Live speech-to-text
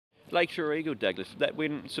Lakeshore Eagle, Douglas, did that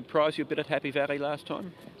win surprise you a bit at Happy Valley last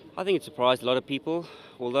time? I think it surprised a lot of people,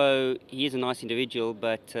 although he is a nice individual,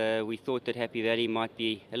 but we thought that Happy Valley might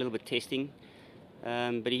be a little bit testing.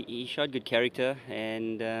 But he showed good character,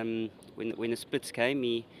 and when the splits came,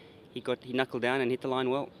 he knuckled down and hit the line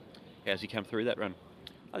well. How's he come through that run?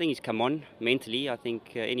 I think he's come on mentally. I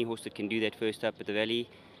think any horse that can do that first up at the Valley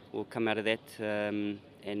will come out of that and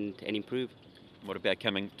improve. What about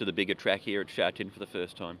coming to the bigger track here at Sha Tin for the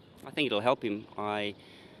first time? I think it'll help him.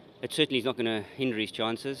 It certainly is not going to hinder his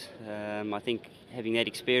chances. I think having that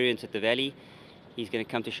experience at the Valley, he's going to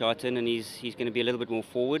come to Sha Tin and he's going to be a little bit more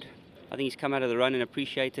forward. I think he's come out of the run and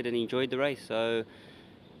appreciated and enjoyed the race, so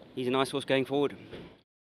he's a nice horse going forward.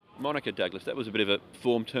 Monica, Douglas, that was a bit of a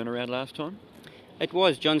form turnaround last time. It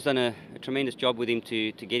was. John's done a tremendous job with him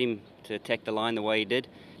to get him to attack the line the way he did.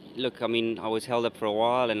 Look, I mean, I was held up for a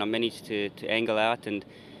while and I managed to angle out, and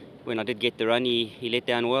when I did get the run, he let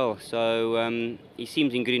down well. So he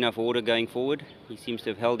seems in good enough order going forward. He seems to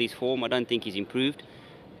have held his form. I don't think he's improved,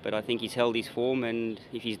 but I think he's held his form, and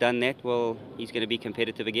if he's done that, well, he's going to be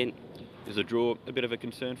competitive again. Is the draw a bit of a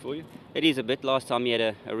concern for you? It is a bit. Last time he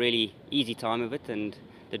had a really easy time of it, and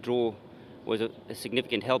the draw was a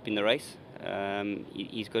significant help in the race.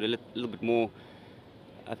 He's got a little bit more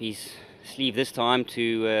up his sleeve this time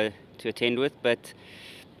to attend with, but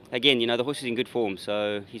again, you know, the horse is in good form,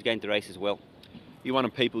 so he's going to race as well. You won a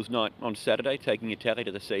People's Night on Saturday, taking your tally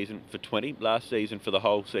to the season for 20. Last season, for the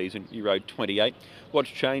whole season, you rode 28.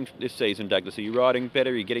 What's changed this season, Douglas? Are you riding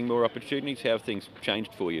better? Are you getting more opportunities? How have things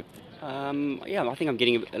changed for you? Yeah, I think I'm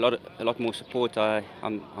getting a lot more support.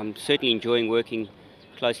 I'm certainly enjoying working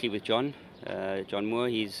closely with John Moore.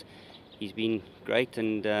 He's been great,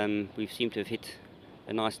 and we seem to have hit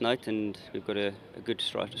a nice note, and we've got a good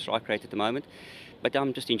strike rate at the moment. But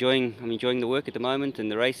I'm enjoying the work at the moment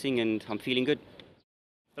and the racing, and I'm feeling good.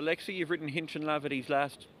 Alexis, you've ridden HINCHINLOVE at his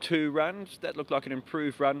last 2 runs. That looked like an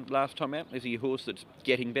improved run last time out. Is he a horse that's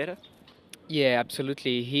getting better? Yeah,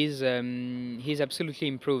 absolutely. He's absolutely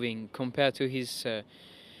improving compared to his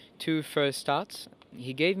 2 first starts.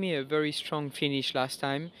 He gave me a very strong finish last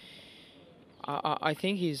time. I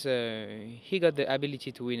think he got the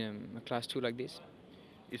ability to win a Class 2 like this.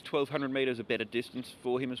 Is 1200 metres a better distance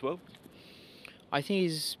for him as well? I think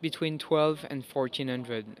he's between 12 and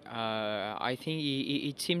 1400. I think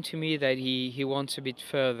it seemed to me that he wants a bit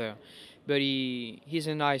further, but he's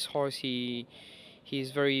a nice horse.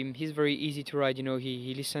 He's very easy to ride. You know,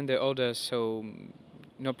 he listens the orders, so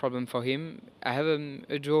no problem for him. I have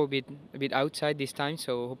a draw a bit outside this time,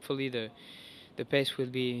 so hopefully the pace will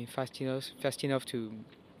be fast enough to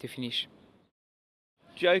finish.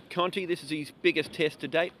 Joe, CONTE, this is his biggest test to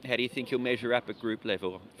date. How do you think he'll measure up at group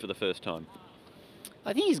level for the first time?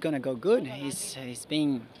 I think he's going to go good. He's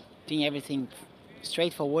been doing everything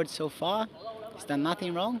straightforward so far. He's done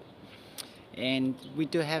nothing wrong. And we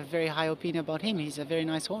do have very high opinion about him. He's a very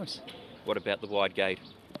nice horse. What about the wide gate?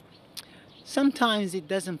 Sometimes it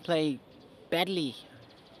doesn't play badly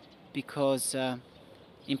because,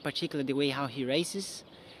 in particular, the way how he races.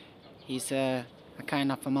 He's a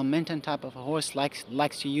kind of a momentum type of a horse,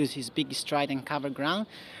 likes to use his big stride and cover ground.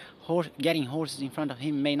 Getting horses in front of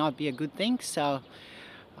him may not be a good thing, so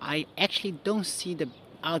I actually don't see the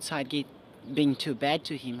outside gate being too bad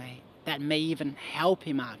to him. That may even help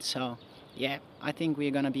him out, so yeah, I think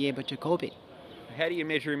we're going to be able to cope it. How do you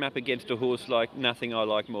measure him up against a horse like Nothing I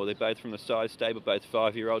Like More? They're both from the size stable, both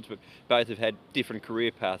 5-year-olds, but both have had different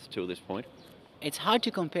career paths till this point. It's hard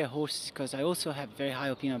to compare horses because I also have very high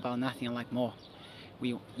opinion about Nothing I Like More.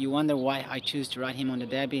 You wonder why I choose to ride him on the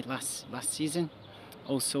Derby last season.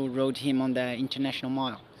 Also rode him on the International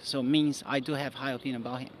Mile, so means I do have high opinion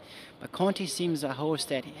about him. But CONTE seems a horse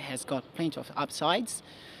that has got plenty of upsides,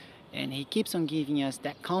 and he keeps on giving us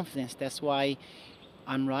that confidence. That's why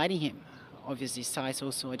I'm riding him. Obviously, size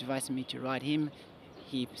also advised me to ride him.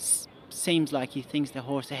 He seems like he thinks the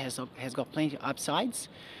horse has got plenty of upsides,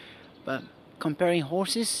 but comparing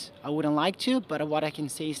horses, I wouldn't like to, but what I can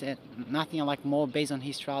say is that Nothing I Like More, based on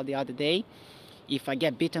his trial the other day, if I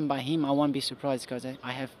get beaten by him, I won't be surprised because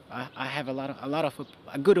I have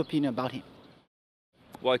a good opinion about him.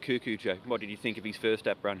 WAIKUKU, Joe, what did you think of his first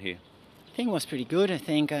up run here? I think it was pretty good. I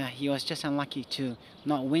think he was just unlucky to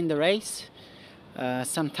not win the race.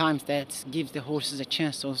 Sometimes that gives the horses a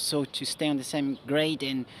chance also to stay on the same grade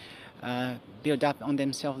and build up on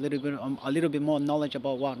themselves a little bit more knowledge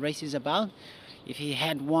about what race is about. If he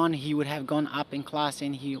had won, he would have gone up in class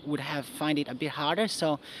and he would have found it a bit harder.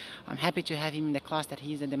 So I'm happy to have him in the class that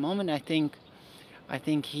he is at the moment. I think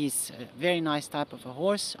he's a very nice type of a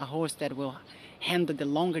horse that will handle the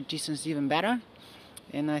longer distance even better.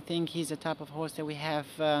 and I think he's the type of horse that we have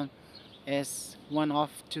as one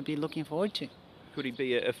off to be looking forward to. Could he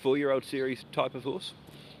be a 4-year-old series type of horse?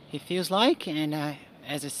 He feels like, and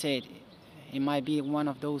as I said, it might be one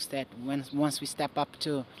of those that once we step up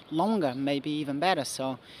to longer, maybe even better.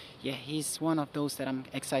 So yeah, he's one of those that I'm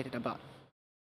excited about.